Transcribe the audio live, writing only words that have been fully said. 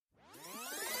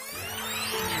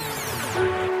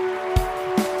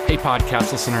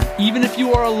podcast listener. Even if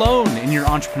you are alone in your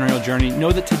entrepreneurial journey,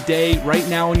 know that today, right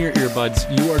now in your earbuds,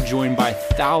 you are joined by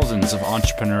thousands of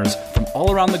entrepreneurs from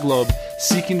all around the globe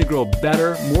seeking to grow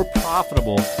better, more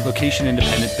profitable,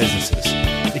 location-independent businesses.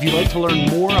 If you'd like to learn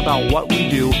more about what we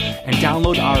do and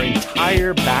download our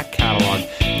entire back catalog,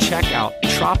 check out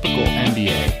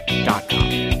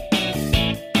tropicalmba.com.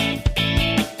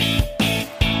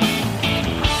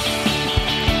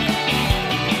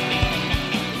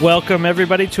 Welcome,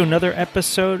 everybody, to another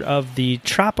episode of the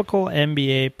Tropical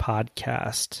MBA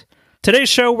podcast. Today's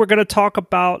show, we're going to talk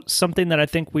about something that I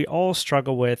think we all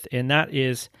struggle with, and that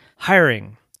is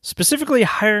hiring, specifically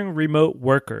hiring remote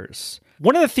workers.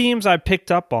 One of the themes I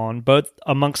picked up on, both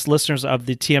amongst listeners of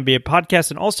the TMBA podcast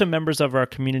and also members of our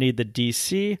community, the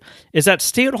DC, is that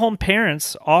stay-at-home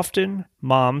parents, often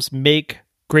moms, make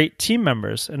great team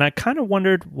members. And I kind of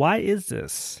wondered, why is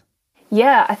this?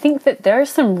 Yeah, I think that there are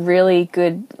some really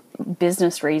good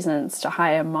business reasons to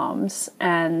hire moms.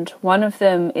 And one of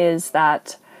them is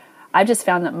that I just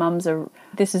found that moms are,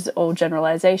 this is all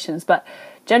generalizations, but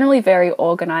generally very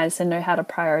organized and know how to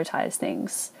prioritize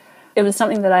things. It was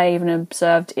something that I even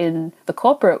observed in the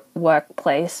corporate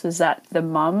workplace, was that the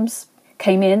moms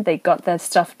came in, they got their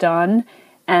stuff done,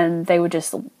 and they were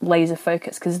just laser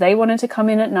focused because they wanted to come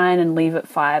in at 9 and leave at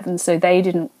 5. And so they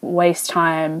didn't waste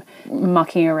time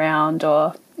mucking around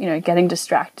or, getting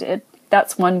distracted.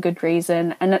 That's one good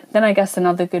reason. And then I guess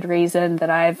another good reason that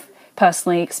I've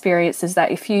personally experienced is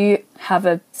that if you have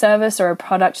a service or a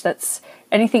product that's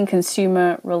anything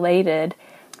consumer related,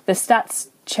 the stats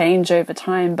change over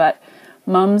time, but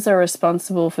mums are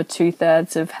responsible for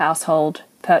 2/3 of household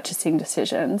purchasing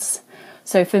decisions.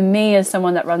 So for me, as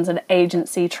someone that runs an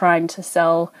agency trying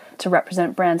to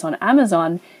represent brands on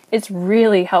Amazon, it's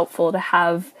really helpful to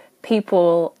have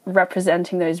people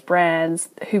representing those brands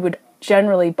who would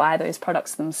generally buy those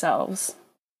products themselves.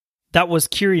 That was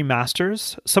Kiri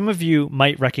Masters. Some of you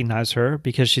might recognize her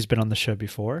because she's been on the show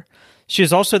before. She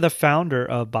is also the founder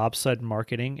of Bobsled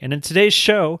Marketing. And in today's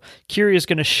show, Kiri is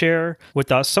going to share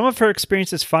with us some of her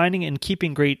experiences finding and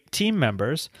keeping great team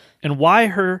members and why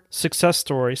her success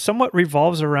story somewhat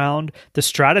revolves around the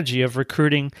strategy of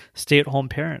recruiting stay-at-home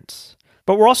parents.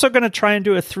 But we're also going to try and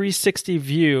do a 360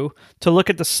 view to look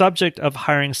at the subject of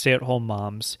hiring stay-at-home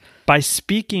moms by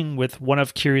speaking with one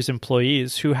of Kiri's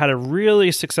employees who had a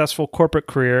really successful corporate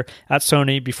career at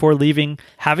Sony before leaving,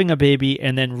 having a baby,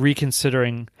 and then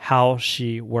reconsidering how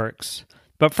she works.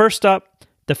 But first up,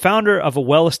 the founder of a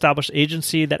well-established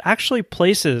agency that actually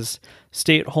places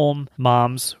stay-at-home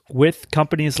moms with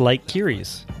companies like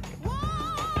Kiri's.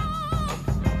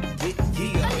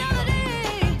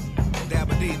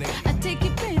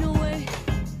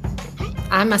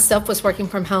 I myself was working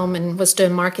from home and was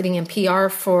doing marketing and PR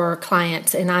for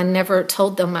clients, and I never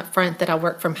told them up front that I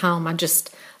worked from home. I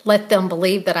just let them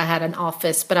believe that I had an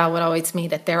office, but I would always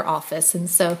meet at their office. And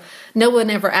so no one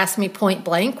ever asked me point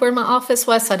blank where my office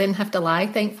was, so I didn't have to lie,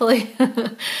 thankfully.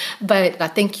 But I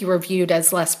think you were viewed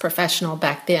as less professional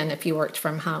back then if you worked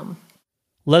from home.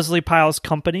 Leslie Pyle's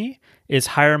company is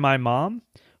Hire My Mom,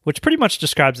 which pretty much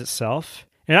describes itself.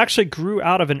 It actually grew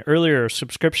out of an earlier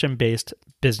subscription-based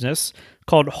business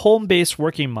called Home-Based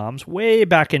Working Moms way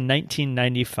back in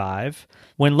 1995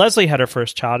 when Leslie had her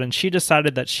first child and she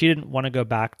decided that she didn't want to go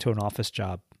back to an office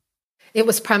job. It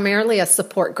was primarily a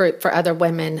support group for other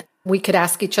women. We could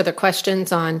ask each other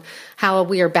questions on how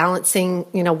we are balancing,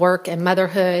 work and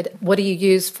motherhood. What do you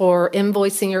use for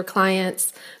invoicing your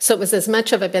clients? So it was as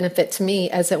much of a benefit to me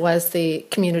as it was the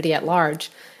community at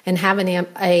large. And having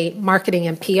a marketing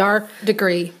and PR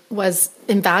degree was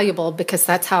invaluable because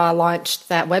that's how I launched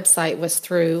that website, was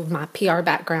through my PR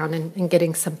background and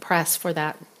getting some press for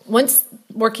that. Once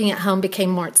working at home became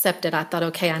more accepted, I thought,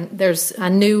 okay, there's a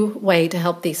new way to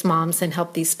help these moms and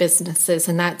help these businesses.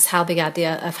 And that's how the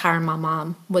idea of Hire My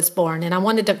Mom was born. And I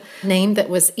wanted a name that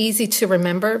was easy to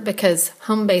remember because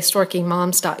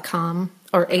homebasedworkingmoms.com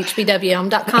or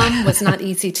hbwm.com was not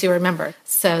easy to remember.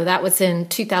 So that was in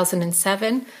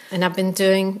 2007, and I've been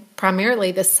doing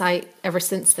primarily this site ever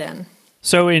since then.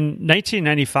 So in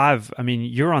 1995,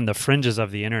 you're on the fringes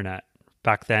of the internet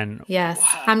back then. Yes,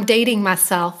 wow. I'm dating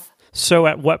myself. So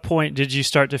at what point did you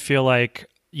start to feel like,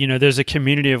 there's a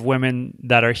community of women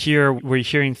that are here, were you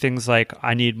hearing things like,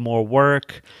 I need more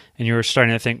work, and you were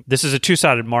starting to think, this is a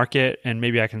two-sided market, and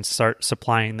maybe I can start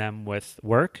supplying them with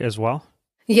work as well?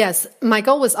 Yes, my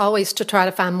goal was always to try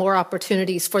to find more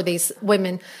opportunities for these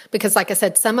women because, like I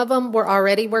said, some of them were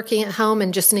already working at home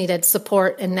and just needed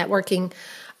support and networking.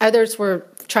 Others were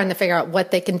trying to figure out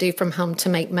what they can do from home to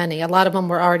make money. A lot of them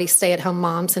were already stay-at-home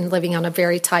moms and living on a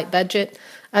very tight budget.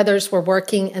 Others were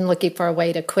working and looking for a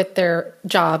way to quit their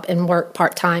job and work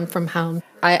part-time from home.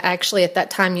 I actually at that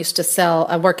time used to sell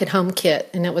a work-at-home kit,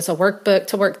 and it was a workbook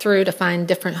to work through to find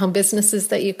different home businesses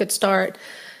that you could start.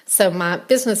 So my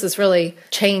business has really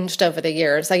changed over the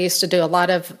years. I used to do a lot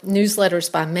of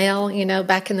newsletters by mail,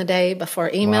 back in the day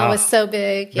before email was so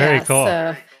big. Very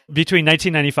cool. Between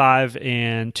 1995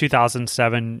 and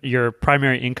 2007, your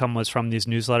primary income was from these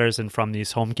newsletters and from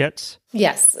these home kits?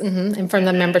 Yes, and from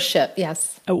the membership,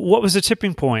 yes. What was the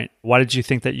tipping point? Why did you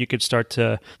think that you could start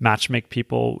to match make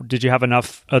people? Did you have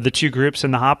enough of the two groups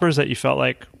in the hoppers that you felt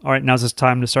like, all right, now's the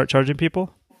time to start charging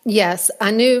people? Yes,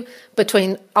 I knew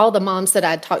between all the moms that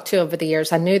I'd talked to over the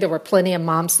years, I knew there were plenty of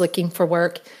moms looking for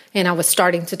work, and I was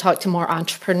starting to talk to more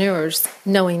entrepreneurs,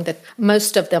 knowing that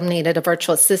most of them needed a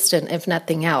virtual assistant, if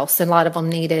nothing else. And a lot of them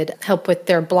needed help with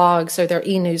their blogs or their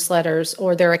e-newsletters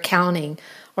or their accounting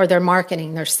or their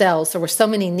marketing, their sales. There were so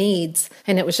many needs,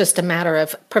 and it was just a matter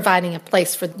of providing a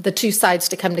place for the two sides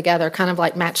to come together, kind of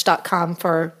like Match.com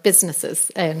for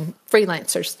businesses and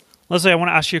freelancers. Leslie, I want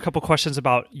to ask you a couple questions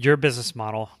about your business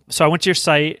model. So I went to your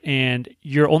site and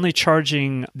you're only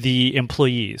charging the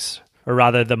employees, or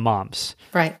rather the moms.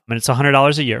 Right. And it's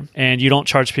 $100 a year, and you don't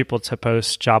charge people to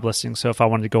post job listings. So if I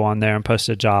wanted to go on there and post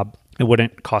a job, it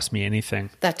wouldn't cost me anything.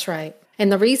 That's right.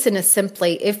 And the reason is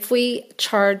simply, if we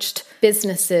charged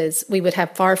businesses, we would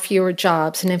have far fewer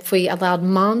jobs. And if we allowed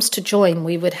moms to join,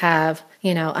 we would have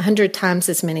 100 times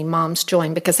as many moms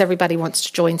join, because everybody wants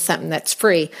to join something that's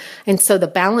free. And so the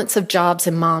balance of jobs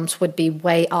and moms would be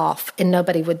way off, and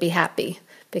nobody would be happy,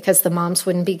 because the moms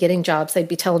wouldn't be getting jobs. They'd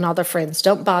be telling all their friends,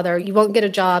 don't bother, you won't get a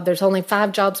job. There's only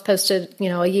 5 jobs posted,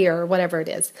 a year or whatever it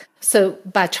is. So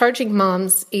by charging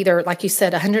moms either, like you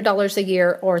said, $100 a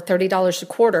year or $30 a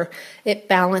quarter, it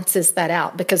balances that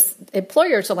out, because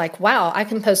employers are like, wow, I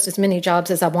can post as many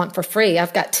jobs as I want for free.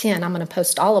 I've got 10. I'm going to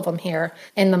post all of them here.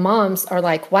 And the moms are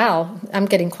like, wow, I'm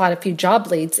getting quite a few job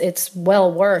leads. It's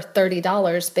well worth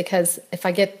 $30, because if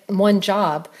I get one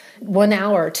job, 1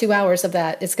 hour, 2 hours of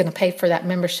that is going to pay for that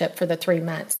membership for the 3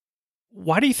 months.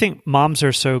 Why do you think moms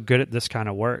are so good at this kind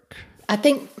of work? I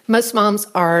think most moms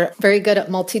are very good at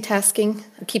multitasking,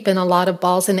 keeping a lot of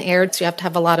balls in the air. So you have to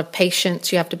have a lot of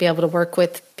patience. You have to be able to work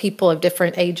with people of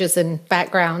different ages and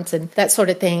backgrounds and that sort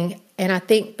of thing. And I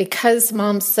think because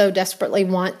moms so desperately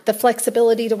want the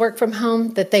flexibility to work from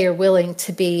home, that they are willing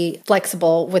to be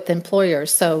flexible with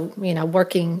employers. So,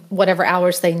 working whatever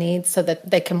hours they need so that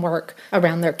they can work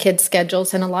around their kids'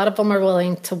 schedules. And a lot of them are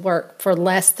willing to work for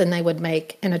less than they would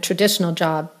make in a traditional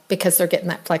job, because they're getting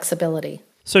that flexibility.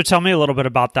 So tell me a little bit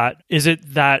about that. Is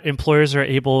it that employers are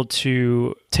able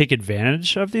to take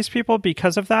advantage of these people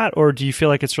because of that? Or do you feel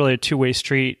like it's really a two-way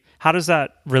street? How does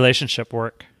that relationship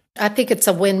work? I think it's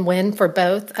a win-win for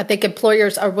both. I think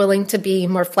employers are willing to be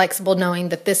more flexible, knowing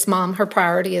that this mom, her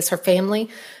priority is her family.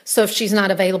 So if she's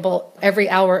not available every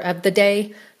hour of the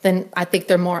day, then I think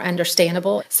they're more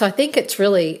understandable. So I think it's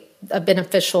really a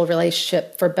beneficial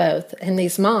relationship for both. And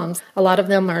these moms, a lot of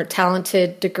them are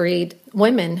talented, degreed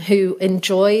women who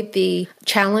enjoy the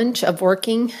challenge of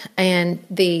working and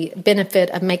the benefit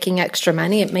of making extra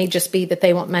money. It may just be that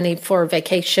they want money for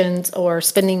vacations or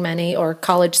spending money or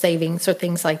college savings or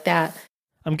things like that.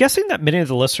 I'm guessing that many of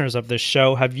the listeners of this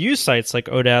show have used sites like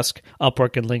Odesk,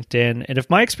 Upwork, and LinkedIn. And if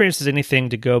my experience is anything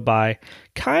to go by,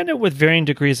 kind of with varying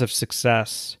degrees of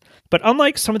success. But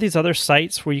unlike some of these other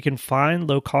sites where you can find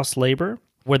low-cost labor,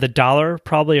 where the dollar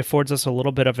probably affords us a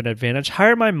little bit of an advantage,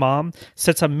 Hire My Mom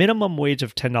sets a minimum wage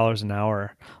of $10 an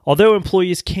hour, although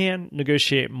employees can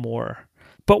negotiate more.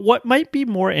 But what might be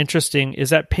more interesting is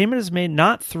that payment is made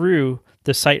not through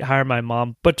the site Hire My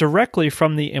Mom, but directly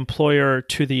from the employer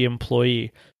to the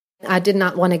employee. I did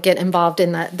not want to get involved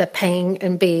in the paying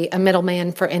and be a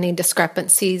middleman for any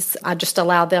discrepancies. I just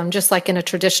allowed them, just like in a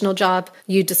traditional job,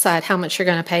 you decide how much you're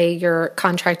going to pay your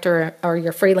contractor or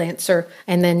your freelancer,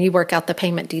 and then you work out the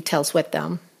payment details with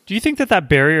them. Do you think that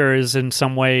barrier is in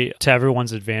some way to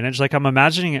everyone's advantage? Like, I'm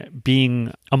imagining it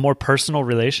being a more personal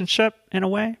relationship in a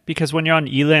way, because when you're on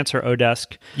Elance or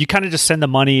Odesk, you kind of just send the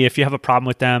money. If you have a problem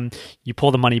with them, you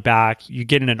pull the money back. You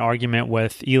get in an argument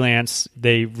with Elance,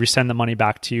 they resend the money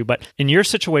back to you. But in your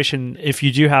situation, if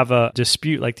you do have a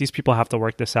dispute, like, these people have to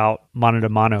work this out mano to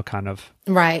mano kind of.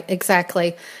 Right,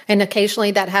 exactly. And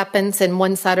occasionally that happens, and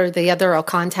one side or the other will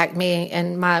contact me,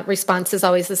 and my response is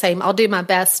always the same. I'll do my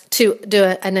best to do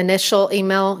an initial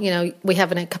email, we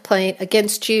have a complaint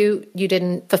against you, you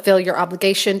didn't fulfill your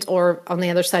obligations, or on the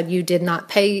other side, you did not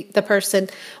pay the person,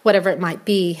 whatever it might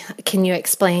be. Can you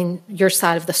explain your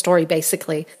side of the story,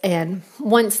 basically? And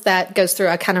once that goes through,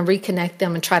 I kind of reconnect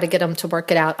them and try to get them to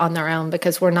work it out on their own,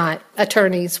 because we're not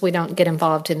attorneys. We don't get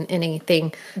involved in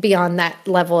anything beyond that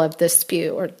level of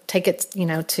dispute or take it,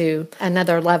 to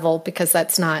another level, because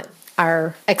that's not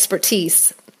our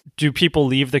expertise. Do people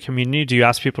leave the community? Do you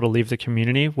ask people to leave the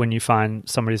community when you find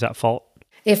somebody's at fault?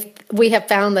 If we have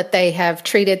found that they have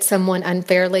treated someone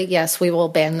unfairly, yes, we will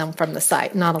ban them from the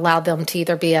site, not allow them to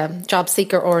either be a job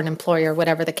seeker or an employer,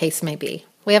 whatever the case may be.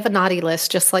 We have a naughty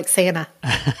list, just like Santa.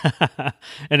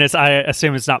 And I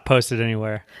assume it's not posted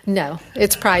anywhere. No,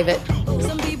 it's private.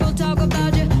 Some people talk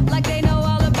about you like they know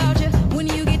all about you. When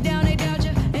you get down, they doubt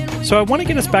you. So I want to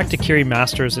get us back to Kiri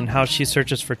Masters and how she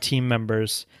searches for team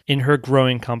members in her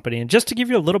growing company. And just to give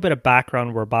you a little bit of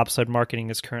background where Bobsled Marketing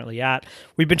is currently at,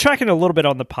 we've been tracking a little bit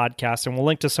on the podcast, and we'll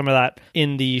link to some of that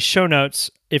in the show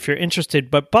notes if you're interested.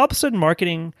 But Bobsled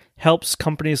Marketing helps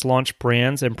companies launch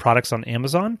brands and products on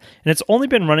Amazon, and it's only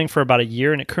been running for about a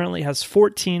year, and it currently has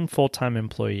 14 full-time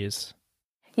employees.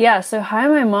 Yeah, so Hire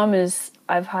My Mom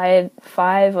I've hired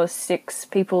 5 or 6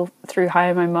 people through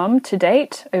Hire My Mom to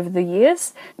date over the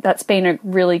years. That's been a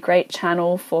really great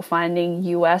channel for finding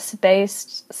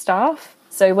US-based staff.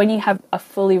 So when you have a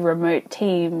fully remote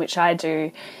team, which I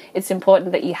do, it's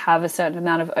important that you have a certain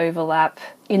amount of overlap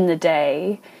in the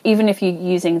day. Even if you're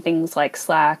using things like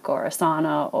Slack or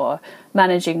Asana or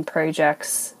managing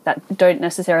projects that don't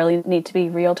necessarily need to be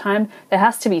real time, there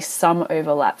has to be some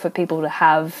overlap for people to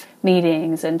have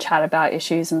meetings and chat about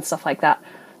issues and stuff like that.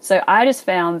 So I just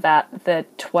found that the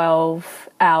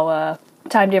 12-hour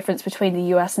time difference between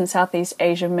the US and Southeast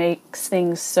Asia makes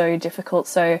things so difficult.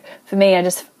 So for me, I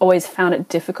just always found it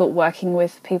difficult working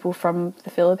with people from the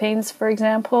Philippines, for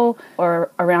example,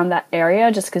 or around that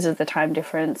area, just because of the time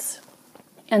difference.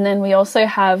 And then we also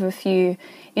have a few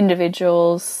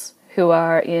individuals who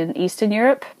are in Eastern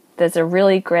Europe. There's a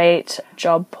really great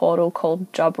job portal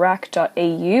called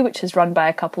jobrack.eu, which is run by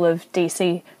a couple of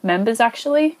DC members,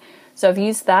 actually. So I've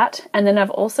used that. And then I've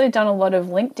also done a lot of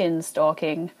LinkedIn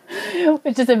stalking,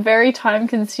 which is a very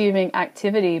time-consuming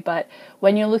activity. But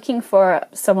when you're looking for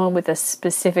someone with a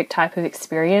specific type of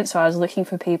experience, so I was looking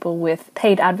for people with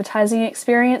paid advertising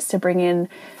experience to bring in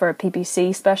for a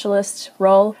PPC specialist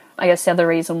role. I guess the other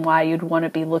reason why you'd want to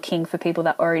be looking for people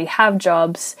that already have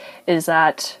jobs is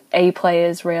that A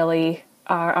players rarely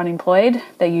are unemployed.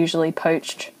 They're usually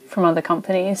poached from other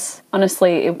companies.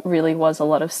 Honestly, it really was a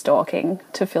lot of stalking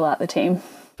to fill out the team.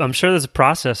 I'm sure there's a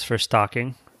process for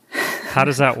stalking. How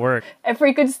does that work?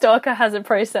 Every good stalker has a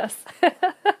process.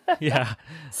 Yeah.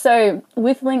 So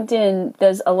with LinkedIn,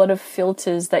 there's a lot of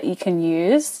filters that you can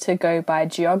use to go by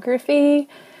geography,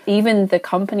 even the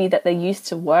company that they used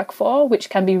to work for, which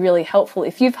can be really helpful.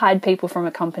 If you've hired people from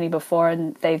a company before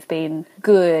and they've been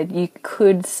good, you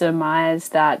could surmise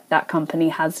that that company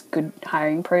has good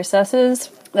hiring processes.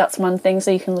 That's one thing.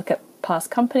 So you can look at past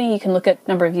company, you can look at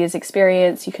number of years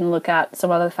experience, you can look at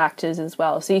some other factors as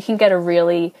well. So you can get a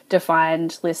really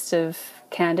defined list of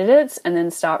candidates and then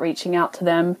start reaching out to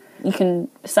them. You can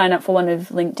sign up for one of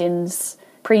LinkedIn's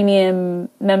premium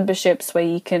memberships where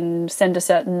you can send a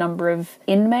certain number of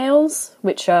in-mails,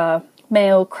 which are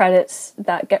mail credits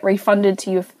that get refunded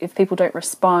to you if people don't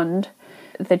respond.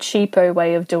 The cheaper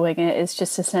way of doing it is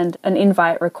just to send an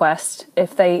invite request.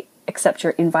 If they accept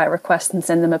your invite request, and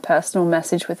send them a personal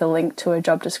message with a link to a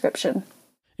job description.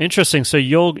 Interesting. So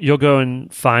you'll go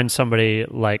and find somebody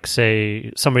like,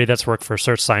 say, somebody that's worked for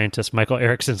Search Scientist, Michael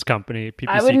Erickson's company, PPC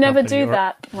I would never company, do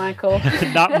that, Michael.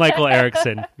 Not Michael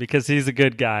Erickson, because he's a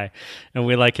good guy and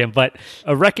we like him. But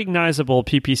a recognizable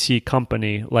PPC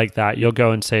company like that, you'll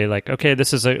go and say like, okay,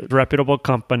 this is a reputable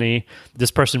company.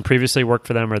 This person previously worked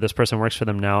for them, or this person works for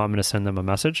them now. I'm going to send them a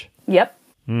message. Yep.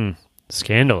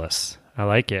 Scandalous. I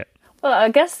like it. Well, I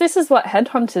guess this is what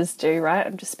headhunters do, right?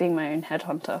 I'm just being my own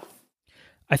headhunter.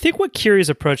 I think what Kiri's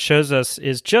approach shows us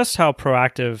is just how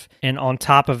proactive and on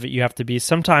top of it you have to be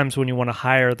sometimes when you want to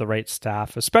hire the right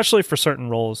staff, especially for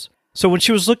certain roles. So when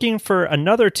she was looking for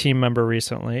another team member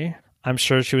recently, I'm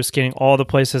sure she was scanning all the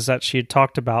places that she had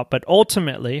talked about, but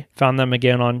ultimately found them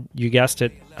again on, you guessed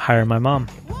it, Hire My Mom.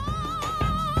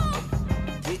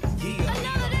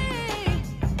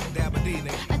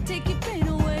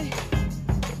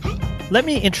 Let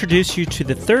me introduce you to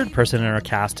the third person in our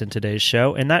cast in today's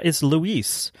show, and that is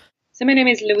Louise. So my name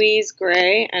is Louise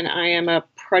Gray, and I am a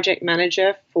project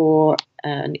manager for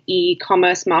an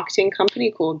e-commerce marketing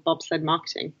company called Bobsled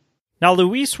Marketing. Now,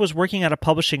 Louise was working at a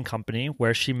publishing company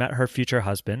where she met her future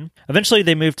husband. Eventually,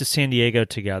 they moved to San Diego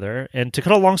together. And to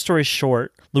cut a long story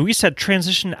short, Louise had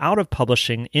transitioned out of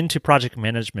publishing into project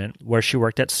management, where she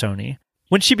worked at Sony,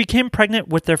 when she became pregnant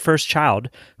with their first child,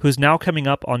 who's now coming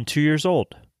up on 2 years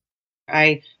old.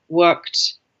 I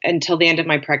worked until the end of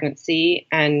my pregnancy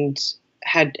and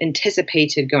had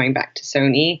anticipated going back to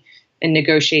Sony and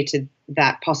negotiated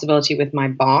that possibility with my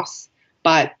boss.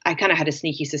 But I kind of had a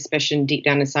sneaky suspicion deep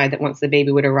down inside that once the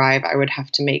baby would arrive, I would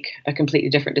have to make a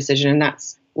completely different decision. And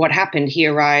that's what happened. He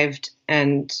arrived,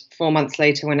 and 4 months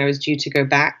later, when I was due to go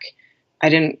back, I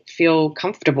didn't feel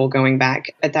comfortable going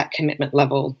back at that commitment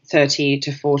level, 30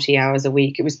 to 40 hours a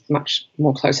week. It was much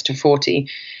more closer to 40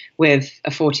 with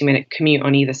a 40-minute commute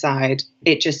on either side.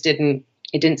 It just didn't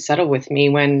settle with me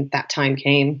when that time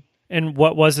came. And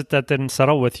what was it that didn't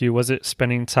settle with you? Was it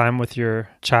spending time with your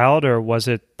child, or was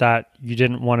it that you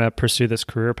didn't want to pursue this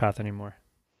career path anymore?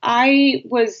 I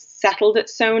was settled at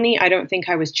Sony. I don't think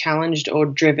I was challenged or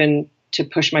driven to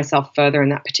push myself further in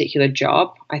that particular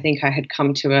job. I think I had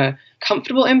come to a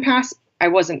comfortable impasse. I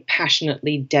wasn't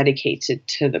passionately dedicated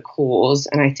to the cause,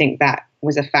 and I think that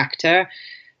was a factor.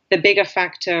 The bigger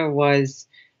factor was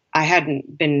I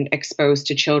hadn't been exposed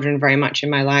to children very much in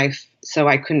my life, so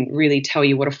I couldn't really tell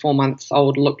you what a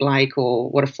 4-month-old looked like or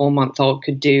what a 4-month-old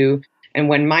could do. And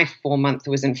when my 4-month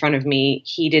was in front of me,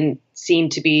 he didn't seem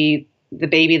to be the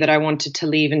baby that I wanted to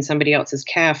leave in somebody else's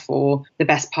care for the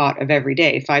best part of every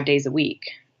day, 5 days a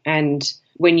week. And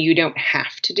when you don't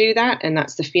have to do that, and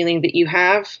that's the feeling that you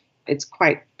have, it's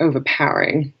quite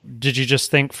overpowering. Did you just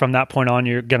think from that point on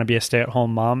you're going to be a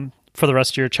stay-at-home mom for the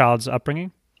rest of your child's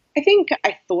upbringing? I think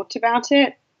I thought about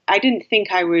it. I didn't think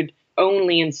I would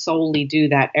only and solely do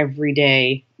that every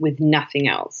day with nothing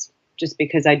else, just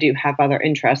because I do have other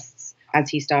interests. As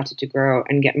he started to grow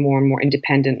and get more and more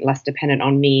independent, less dependent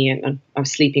on me, and I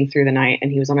was sleeping through the night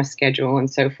and he was on a schedule and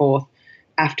so forth.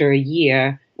 After a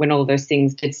year, when all those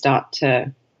things did start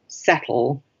to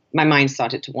settle, my mind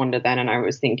started to wander then, and I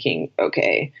was thinking,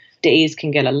 okay, days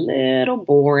can get a little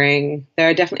boring. There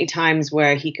are definitely times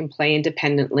where he can play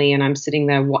independently and I'm sitting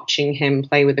there watching him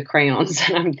play with the crayons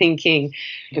and I'm thinking,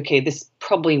 okay, this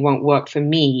probably won't work for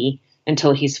me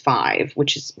until he's 5,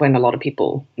 which is when a lot of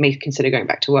people may consider going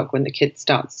back to work when the kid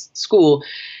starts school.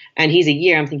 And he's a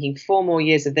year. I'm thinking 4 more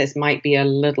years of this might be a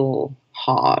little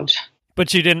hard.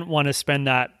 But you didn't want to spend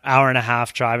that hour and a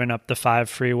half driving up the 5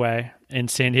 freeway in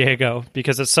San Diego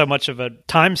because it's so much of a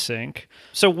time sink.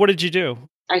 So what did you do?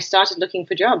 I started looking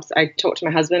for jobs. I talked to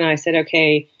my husband and I said,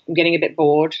 okay, I'm getting a bit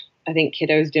bored. I think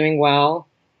kiddo's doing well.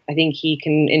 I think he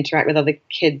can interact with other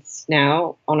kids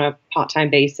now on a part-time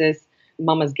basis.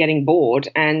 Mama's getting bored.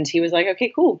 And he was like,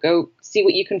 okay, cool, go see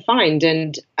what you can find.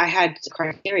 And I had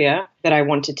criteria that I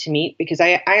wanted to meet because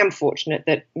I am fortunate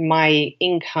that my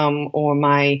income or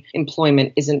my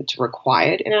employment isn't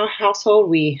required in our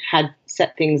household. We had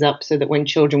set things up so that when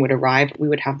children would arrive, we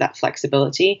would have that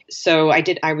flexibility. So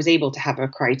I was able to have a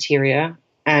criteria,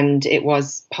 and it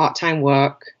was part-time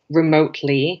work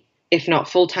remotely, if not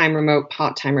full-time remote,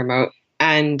 part-time remote.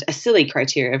 And a silly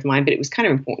criteria of mine, but it was kind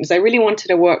of important, because I really wanted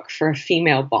to work for a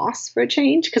female boss for a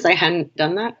change, because I hadn't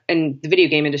done that. And the video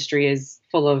game industry is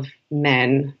full of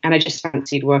men, and I just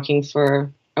fancied working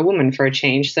for a woman for a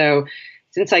change. So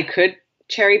since I could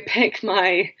cherry pick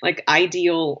my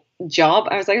ideal job,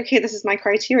 I was like, okay, this is my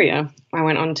criteria. I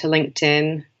went on to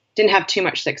LinkedIn. Didn't have too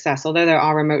much success. Although there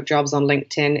are remote jobs on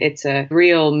LinkedIn, it's a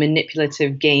real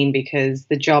manipulative game because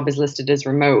the job is listed as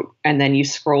remote, and then you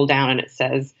scroll down and it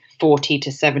says 40 to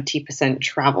 70%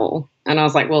 travel. And I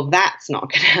was like, well, that's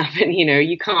not going to happen.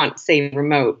 You can't say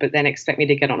remote, but then expect me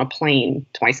to get on a plane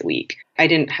twice a week. I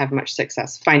didn't have much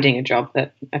success finding a job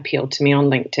that appealed to me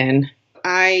on LinkedIn.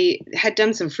 I had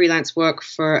done some freelance work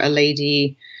for a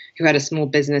lady who had a small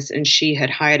business, and she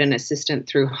had hired an assistant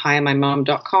through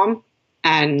hiremymom.com.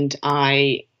 And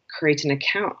I created an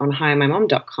account on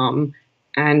hiremymom.com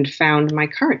and found my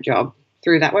current job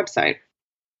through that website.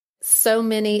 So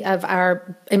many of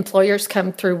our employers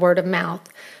come through word of mouth,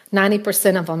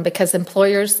 90% of them, because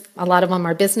employers, a lot of them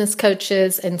are business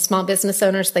coaches and small business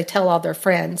owners. They tell all their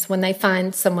friends when they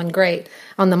find someone great.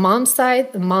 On the mom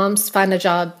side, the moms find a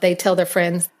job, they tell their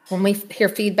friends. When we hear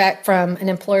feedback from an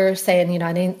employer saying,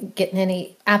 I didn't get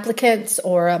any applicants,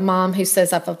 or a mom who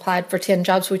says I've applied for 10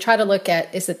 jobs, we try to look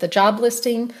at, is it the job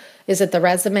listing? Is it the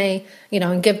resume?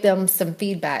 And give them some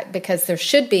feedback, because there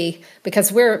should be,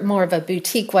 because we're more of a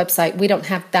boutique website. We don't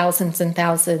have thousands and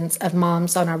thousands of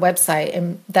moms on our website,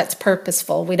 and that's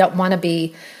purposeful. We don't want to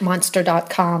be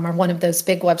monster.com or one of those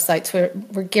big websites.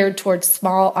 We're geared towards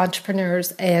small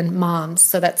entrepreneurs and moms.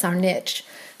 So that's our niche.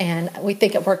 And we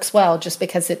think it works well just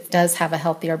because it does have a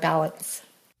healthier balance.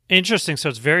 Interesting. So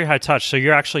it's very high touch. So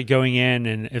you're actually going in,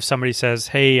 and if somebody says,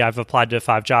 hey, I've applied to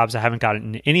 5 jobs, I haven't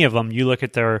gotten any of them, you look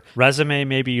at their resume,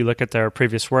 maybe you look at their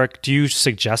previous work. Do you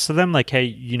suggest to them, like, hey,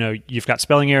 you've got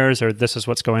spelling errors, or this is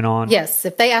what's going on? Yes.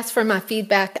 If they ask for my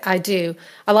feedback, I do.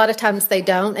 A lot of times they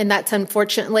don't, and that's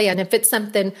unfortunately. And if it's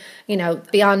something,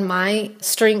 beyond my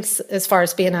strengths as far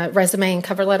as being a resume and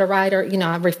cover letter writer,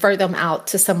 I refer them out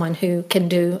to someone who can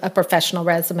do a professional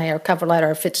resume or cover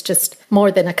letter if it's just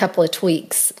more than a couple of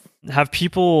tweaks. Have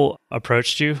people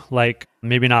approached you, like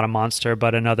maybe not a Monster,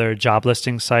 but another job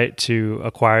listing site to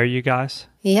acquire you guys?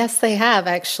 Yes, they have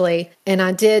actually. And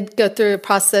I did go through a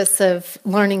process of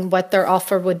learning what their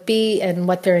offer would be and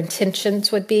what their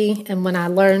intentions would be. And when I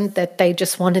learned that they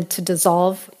just wanted to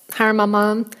dissolve Hire My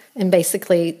Mom and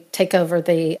basically take over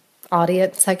the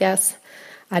audience, I guess,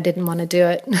 I didn't want to do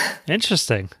it.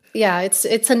 Interesting. Yeah, it's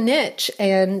a niche,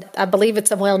 and I believe it's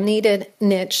a well-needed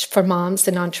niche for moms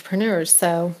and entrepreneurs.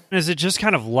 So, is it just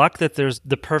kind of luck that there's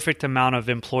the perfect amount of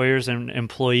employers and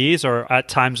employees, or at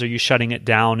times are you shutting it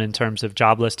down in terms of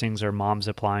job listings or moms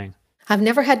applying? I've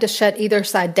never had to shut either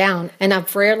side down, and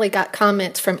I've rarely got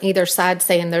comments from either side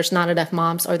saying there's not enough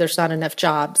moms or there's not enough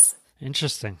jobs.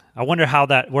 Interesting. I wonder how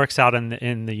that works out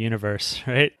in the universe,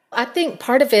 right? I think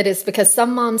part of it is because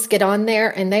some moms get on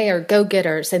there and they are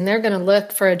go-getters and they're going to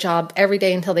look for a job every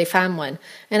day until they find one.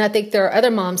 And I think there are other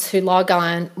moms who log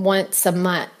on once a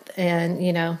month and,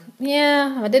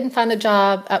 I didn't find a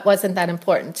job. It wasn't that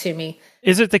important to me.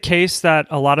 Is it the case that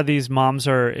a lot of these moms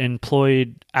are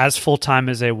employed as full-time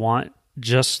as they want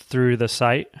just through the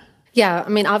site? Yeah, I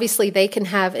mean, obviously they can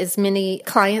have as many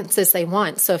clients as they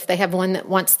want. So if they have one that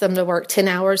wants them to work 10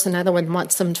 hours, another one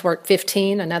wants them to work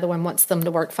 15, another one wants them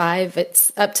to work 5,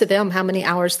 it's up to them how many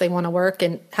hours they want to work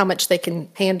and how much they can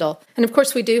handle. And of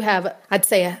course, we do have, I'd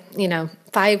say, 5%,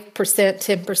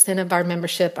 10% of our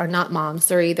membership are not moms.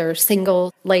 They're either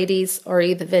single ladies or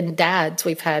even dads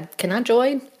we've had. Can I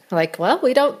join? Like, well,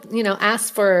 we don't,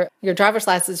 ask for your driver's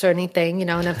license or anything,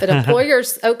 and if an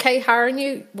employer's okay hiring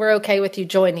you, we're okay with you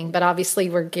joining. But obviously,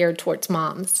 we're geared towards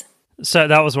moms. So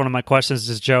that was one of my questions.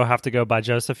 Does Joe have to go by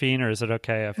Josephine, or is it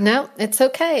okay? No, it's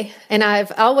okay. And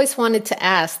I've always wanted to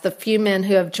ask the few men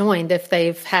who have joined if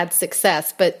they've had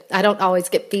success, but I don't always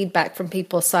get feedback from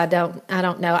people, so I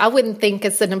don't know. I wouldn't think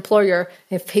as an employer,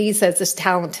 if he's as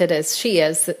talented as she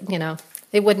is,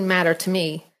 it wouldn't matter to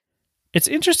me. It's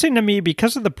interesting to me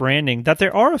because of the branding that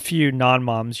there are a few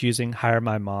non-moms using Hire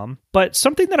My Mom, but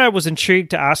something that I was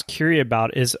intrigued to ask Kiri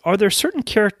about is, are there certain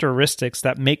characteristics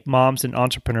that make moms and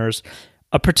entrepreneurs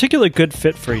a particularly good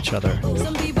fit for each other?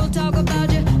 Some people talk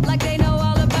about you like they know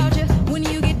all about you. When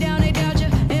you get down, they doubt you.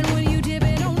 And when you dip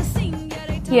it on the scene,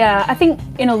 they talk. Yeah, I think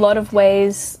in a lot of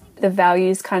ways the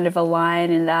values kind of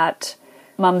align in that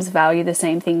mums value the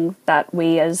same thing that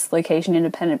we as location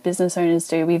independent business owners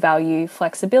do. We value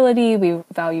flexibility, we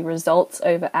value results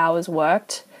over hours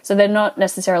worked. So they're not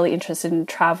necessarily interested in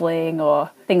traveling or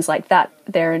things like that.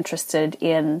 They're interested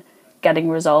in getting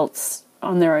results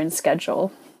on their own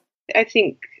schedule. I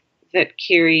think that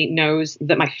Kiri knows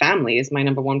that my family is my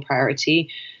number one priority.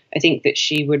 I think that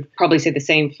she would probably say the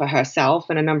same for herself,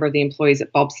 and a number of the employees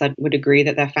at Bobsled would agree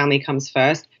that their family comes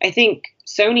first. I think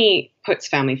Sony puts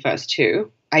family first too.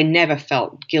 I never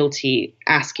felt guilty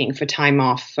asking for time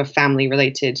off for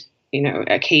family-related,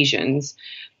 occasions,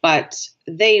 but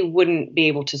they wouldn't be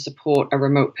able to support a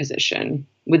remote position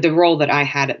with the role that I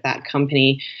had at that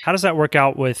company. How does that work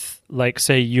out with, like,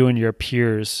 say, you and your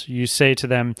peers? You say to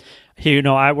them, hey,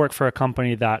 I work for a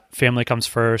company that family comes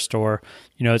first, or,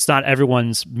 it's not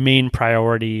everyone's main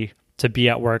priority to be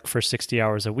at work for 60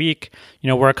 hours a week.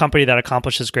 We're a company that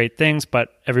accomplishes great things, but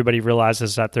everybody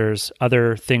realizes that there's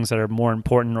other things that are more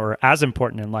important or as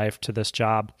important in life to this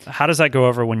job. How does that go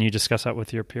over when you discuss that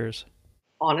with your peers?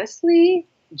 Honestly,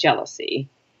 jealousy,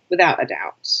 without a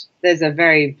doubt. There's a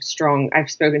very strong, I've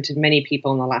spoken to many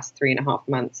people in the last 3.5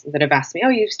 months that have asked me, oh,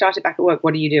 you started back at work.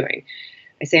 What are you doing?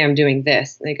 I say, I'm doing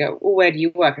this. And they go, well, where do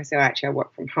you work? I say, oh, actually, I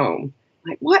work from home.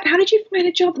 I'm like, what? How did you find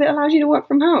a job that allows you to work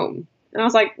from home? And I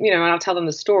was like, and I'll tell them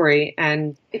the story.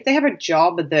 And if they have a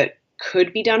job that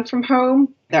could be done from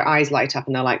home, their eyes light up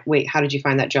and they're like, wait, how did you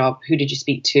find that job? Who did you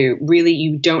speak to? Really,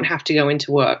 you don't have to go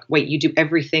into work. Wait, you do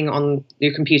everything on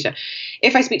your computer.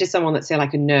 If I speak to someone that's, say,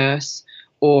 like a nurse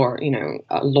or,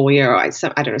 a lawyer, or I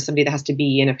don't know, somebody that has to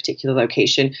be in a particular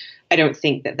location, I don't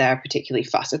think that they're particularly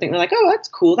fussed. I think they're like, oh, that's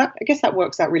cool. I guess that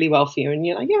works out really well for you. And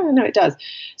you're like, yeah, no, it does.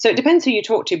 So it depends who you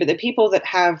talk to. But the people that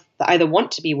either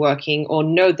want to be working or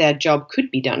know their job could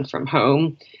be done from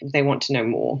home, they want to know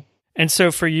more. And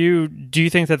so for you, do you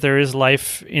think that there is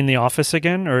life in the office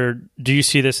again, or do you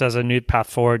see this as a new path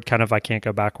forward, kind of I can't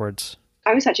go backwards?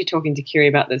 I was actually talking to Kiri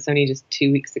about this only just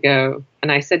 2 weeks ago.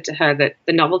 And I said to her that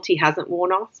the novelty hasn't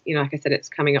worn off. You know, like I said, it's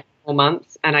coming up 4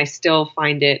 months. And I still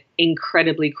find it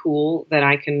incredibly cool that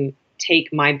I can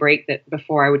take my break that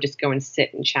before I would just go and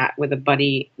sit and chat with a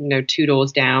buddy, 2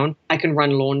 doors down. I can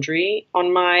run laundry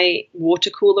on my water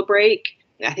cooler break.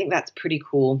 I think that's pretty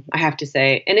cool, I have to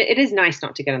say. And it is nice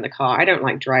not to get in the car. I don't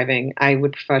like driving. I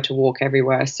would prefer to walk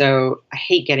everywhere. So I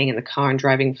hate getting in the car and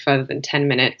driving further than 10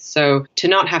 minutes. So to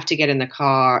not have to get in the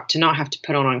car, to not have to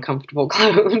put on uncomfortable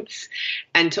clothes,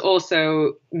 and to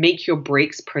also make your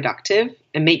breaks productive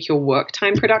and make your work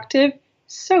time productive,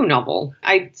 so novel.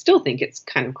 I still think it's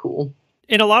kind of cool.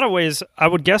 In a lot of ways, I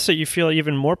would guess that you feel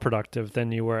even more productive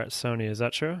than you were at Sony. Is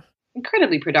that true?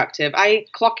 Incredibly productive. I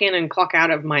clock in and clock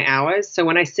out of my hours. So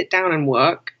when I sit down and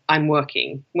work, I'm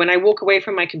working. When I walk away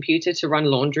from my computer to run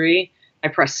laundry, I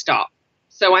press stop.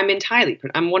 So I'm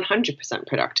 100%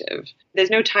 productive. There's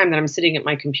no time that I'm sitting at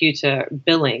my computer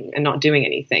billing and not doing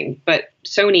anything. But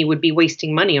Sony would be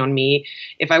wasting money on me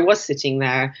if I was sitting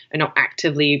there and not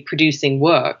actively producing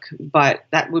work. But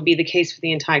that would be the case for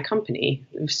the entire company.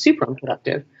 I'm super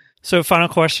unproductive. So final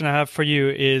question I have for you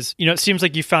is, it seems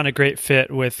like you found a great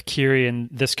fit with Kiri and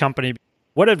this company.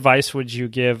 What advice would you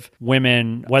give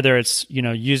women, whether it's,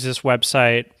 use this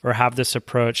website or have this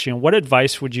approach? What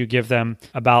advice would you give them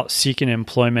about seeking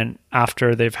employment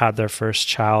after they've had their first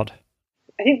child?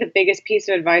 I think the biggest piece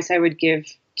of advice I would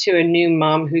give to a new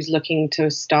mom who's looking to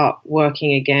start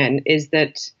working again is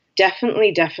that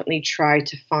definitely try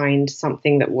to find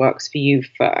something that works for you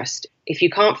first. If you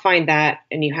can't find that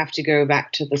and you have to go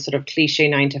back to the sort of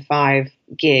cliche 9-to-5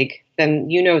 gig, then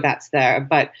that's there.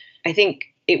 But I think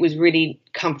it was really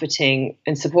comforting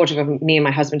and supportive of me and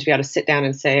my husband to be able to sit down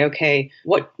and say, okay,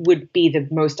 what would be the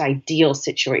most ideal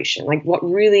situation? Like what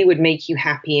really would make you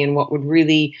happy and what would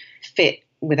really fit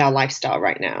with our lifestyle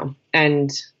right now?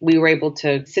 And we were able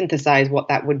to synthesize what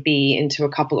that would be into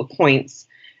a couple of points.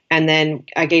 And then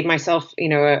I gave myself,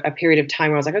 a period of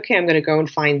time where I was like, okay, I'm going to go and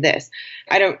find this.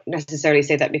 I don't necessarily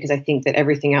say that because I think that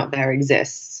everything out there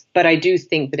exists, but I do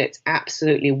think that it's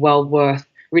absolutely well worth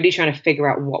really trying to figure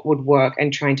out what would work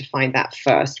and trying to find that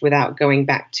first without going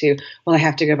back to, well, I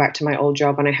have to go back to my old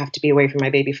job and I have to be away from my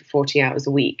baby for 40 hours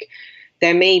a week.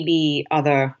 There may be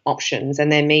other options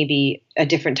and there may be a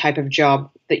different type of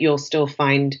job that you'll still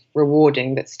find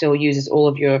rewarding that still uses all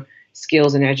of your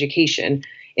skills and education.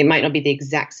 It might not be the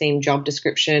exact same job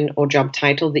description or job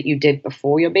title that you did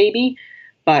before your baby,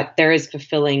 but there is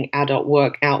fulfilling adult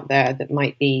work out there that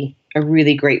might be a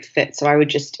really great fit. So I would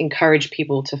just encourage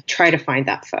people to try to find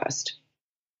that first.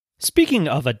 Speaking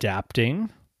of adapting,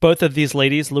 both of these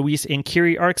ladies, Louise and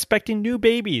Kiri, are expecting new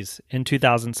babies in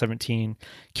 2017.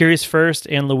 Kiri's first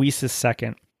and Louise's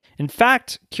second. In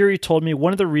fact, Kiri told me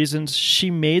one of the reasons she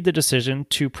made the decision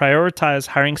to prioritize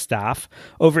hiring staff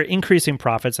over increasing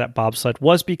profits at Bobsled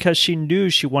was because she knew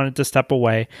she wanted to step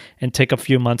away and take a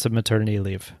few months of maternity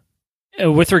leave.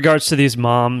 With regards to these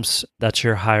moms that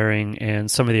you're hiring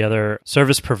and some of the other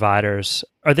service providers,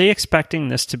 are they expecting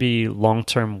this to be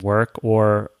long-term work,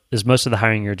 or is most of the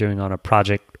hiring you're doing on a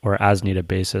project or as-needed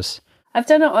basis? I've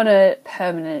done it on a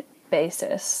permanent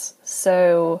basis.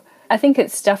 So I think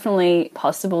it's definitely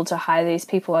possible to hire these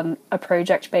people on a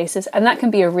project basis, and that can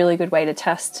be a really good way to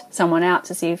test someone out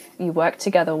to see if you work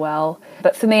together well.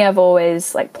 But for me, I've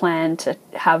always planned to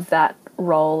have that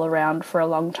role around for a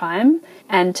long time.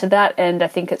 And to that end, I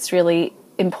think it's really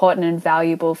important and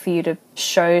valuable for you to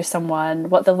show someone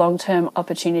what the long-term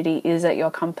opportunity is at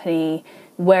your company,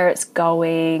 where it's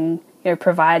going,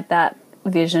 provide that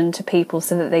vision to people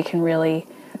so that they can really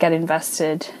get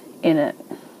invested in it.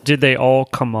 Did they all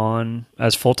come on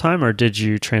as full-time, or did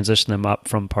you transition them up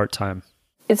from part-time?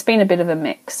 It's been a bit of a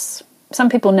mix. Some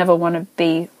people never want to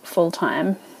be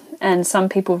full-time, and some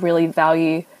people really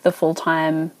value the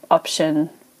full-time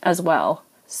option as well.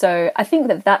 So I think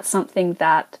that that's something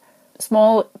that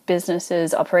small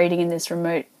businesses operating in this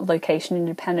remote location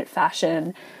independent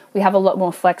fashion, we have a lot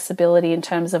more flexibility in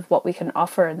terms of what we can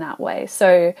offer in that way.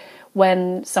 So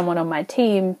when someone on my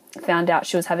team found out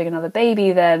she was having another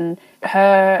baby, then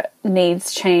her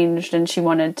needs changed and she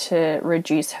wanted to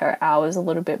reduce her hours a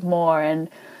little bit more. And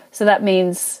so that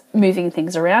means moving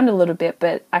things around a little bit,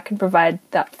 but I can provide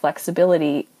that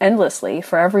flexibility endlessly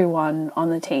for everyone on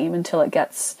the team until it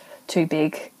gets too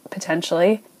big,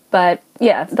 potentially. But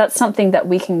yeah, that's something that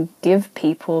we can give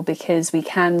people because we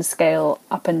can scale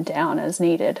up and down as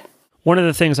needed. One of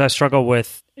the things I struggle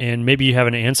with, and maybe you have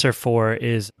an answer for,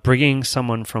 is bringing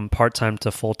someone from part-time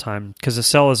to full-time, because the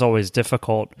sell is always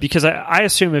difficult. Because I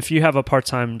assume if you have a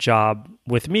part-time job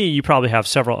with me, you probably have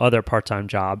several other part-time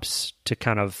jobs to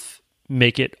kind of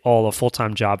make it all a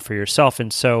full-time job for yourself.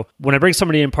 And so when I bring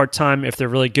somebody in part-time, if they're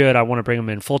really good, I want to bring them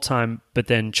in full-time, but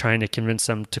then trying to convince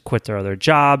them to quit their other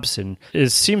jobs. And it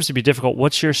seems to be difficult.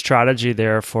 What's your strategy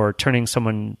there for turning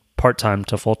someone part-time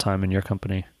to full-time in your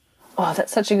company? Oh,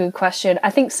 that's such a good question. I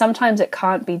think sometimes it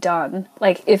can't be done.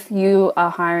 Like if you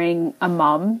are hiring a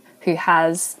mum who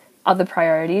has other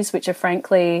priorities, which are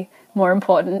frankly more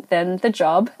important than the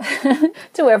job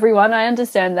to everyone, I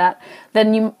understand that,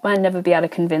 then you might never be able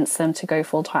to convince them to go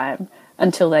full-time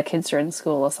until their kids are in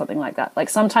school or something like that. Like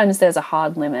sometimes there's a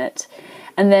hard limit.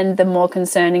 And then the more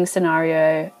concerning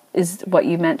scenario is what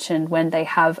you mentioned, when they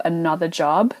have another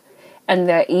job and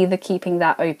they're either keeping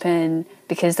that open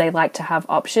because they like to have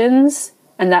options,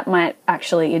 and that might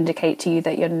actually indicate to you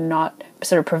that you're not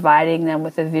sort of providing them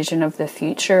with a vision of the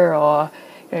future or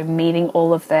meeting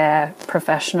all of their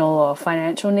professional or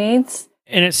financial needs.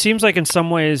 And it seems like in some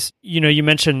ways, you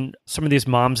mentioned some of these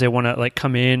moms, they want to like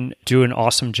come in, do an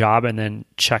awesome job, and then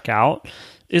check out.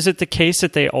 Is it the case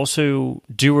that they also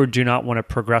do or do not want to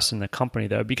progress in the company,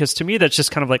 though? Because to me, that's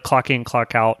just kind of like clock in,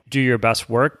 clock out, do your best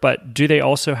work. But do they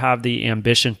also have the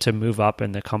ambition to move up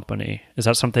in the company? Is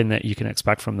that something that you can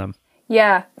expect from them?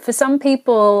 Yeah, for some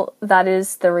people, that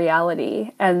is the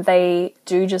reality, and they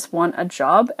do just want a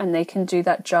job and they can do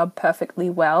that job perfectly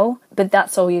well, but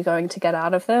that's all you're going to get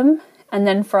out of them. And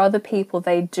then for other people,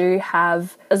 they do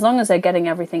have, as long as they're getting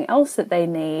everything else that they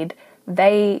need,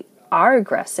 they are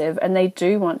aggressive and they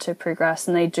do want to progress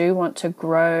and they do want to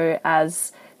grow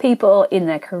as people in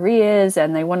their careers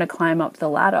and they want to climb up the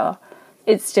ladder.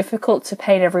 It's difficult to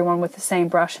paint everyone with the same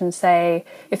brush and say,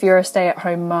 if you're a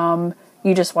stay-at-home mom,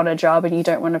 you just want a job and you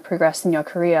don't want to progress in your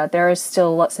career. There is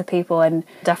still lots of people, and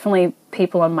definitely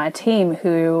people on my team,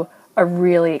 who are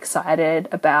really excited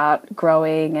about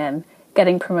growing and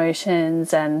getting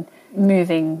promotions and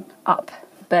moving up.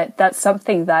 But that's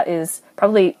something that is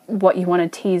probably what you want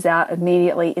to tease out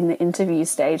immediately in the interview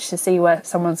stage to see where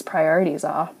someone's priorities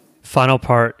are. Final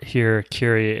part here,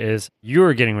 Kiri, is you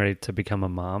are getting ready to become a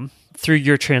mom. Through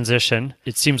your transition,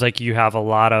 it seems like you have a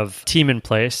lot of team in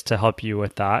place to help you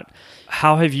with that.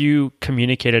 How have you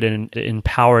communicated and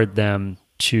empowered them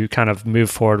to kind of move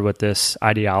forward with this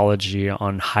ideology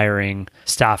on hiring,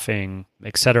 staffing,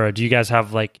 et cetera? Do you guys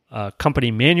have like a company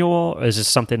manual? Is this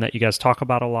something that you guys talk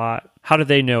about a lot? How do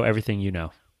they know everything you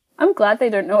know? I'm glad they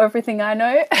don't know everything I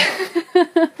know.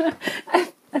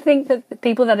 I think that the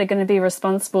people that are going to be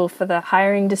responsible for the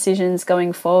hiring decisions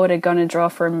going forward are going to draw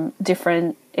from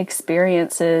different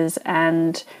experiences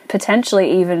and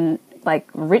potentially even like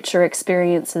richer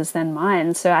experiences than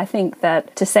mine. So I think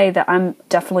that to say that I'm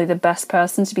definitely the best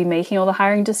person to be making all the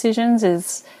hiring decisions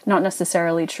is not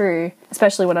necessarily true,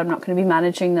 especially when I'm not going to be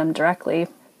managing them directly.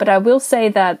 But I will say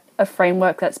that a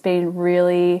framework that's been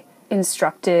really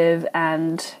instructive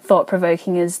and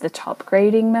thought-provoking is the top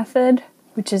grading method,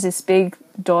 which is this big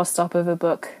doorstop of a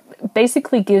book. It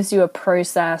basically gives you a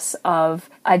process of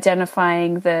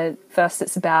identifying first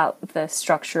it's about the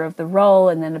structure of the role,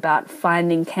 and then about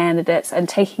finding candidates and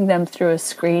taking them through a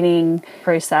screening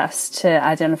process to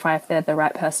identify if they're the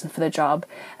right person for the job.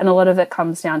 And a lot of it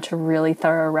comes down to really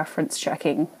thorough reference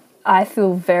checking. I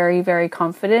feel very, very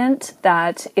confident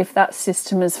that if that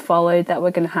system is followed, that we're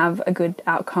going to have a good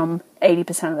outcome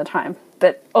 80% of the time.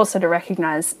 But also to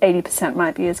recognize 80%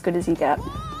 might be as good as you get.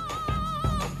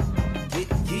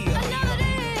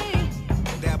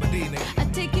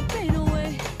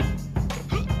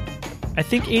 I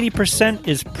think 80%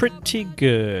 is pretty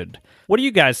good. What do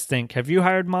you guys think? Have you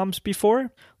hired moms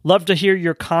before? Love to hear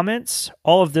your comments.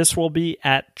 All of this will be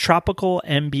at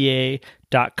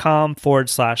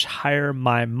tropicalmba.com/hire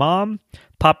my mom.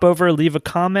 Pop over, leave a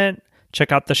comment,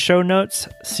 check out the show notes.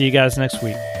 See you guys next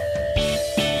week.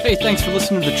 Hey, thanks for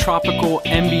listening to the Tropical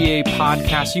MBA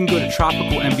podcast. You can go to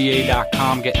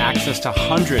tropicalmba.com, get access to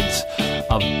hundreds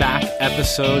of back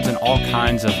episodes and all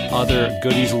kinds of other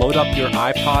goodies. Load up your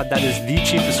iPod. That is the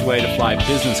cheapest way to fly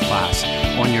business class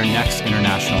on your next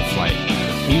international flight.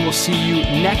 We will see you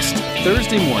next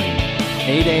Thursday morning,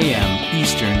 8 a.m.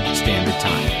 Eastern Standard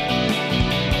Time.